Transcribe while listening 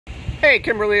Hey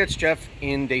Kimberly, it's Jeff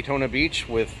in Daytona Beach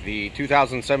with the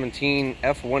 2017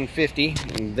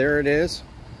 F-150, and there it is.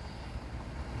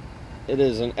 It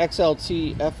is an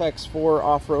XLT FX4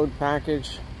 off-road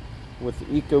package with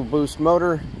the EcoBoost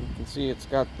motor. You can see it's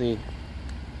got the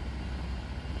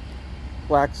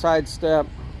black side step,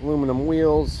 aluminum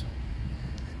wheels,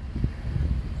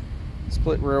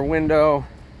 split rear window,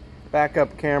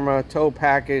 backup camera, tow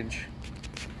package,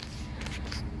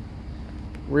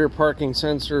 rear parking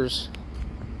sensors,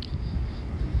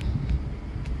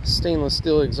 stainless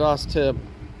steel exhaust tip.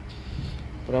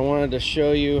 But I wanted to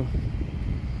show you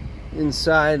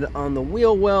inside on the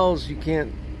wheel wells. You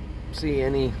can't see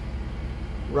any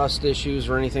rust issues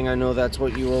or anything. I know that's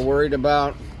what you were worried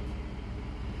about.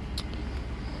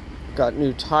 Got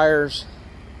new tires.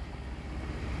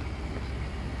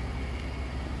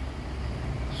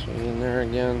 Show you in there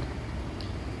again.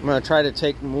 I'm going to try to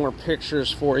take more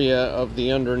pictures for you of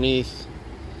the underneath,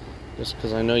 just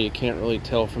because I know you can't really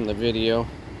tell from the video.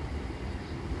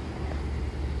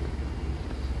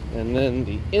 And then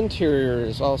the interior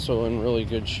is also in really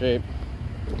good shape.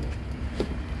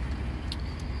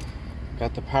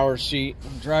 Got the power seat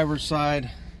on the driver's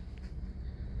side,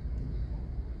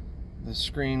 the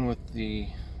screen with the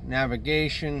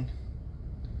navigation.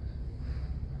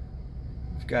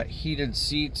 We've got heated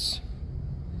seats,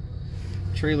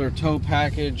 trailer tow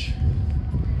package,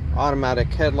 automatic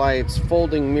headlights,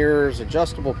 folding mirrors,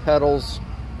 adjustable pedals.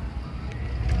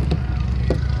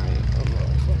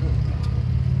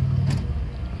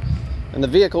 And the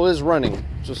vehicle is running,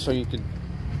 just so you could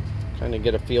kind of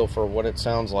get a feel for what it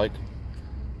sounds like.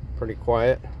 Pretty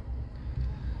quiet.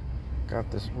 Got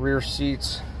this rear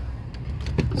seats,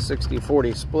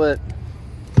 60-40 split.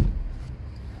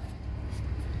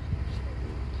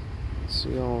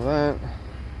 See all that.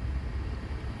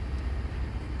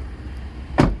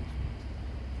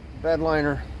 Bed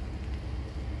liner.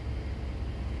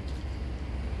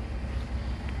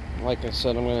 Like I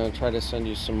said, I'm going to try to send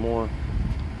you some more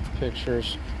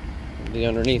pictures of the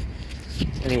underneath.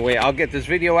 Anyway, I'll get this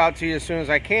video out to you as soon as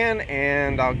I can,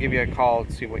 and I'll give you a call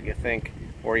to see what you think,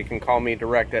 or you can call me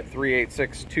direct at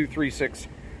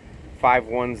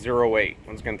 386-236-5108.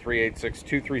 Once again,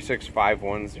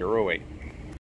 386-236-5108.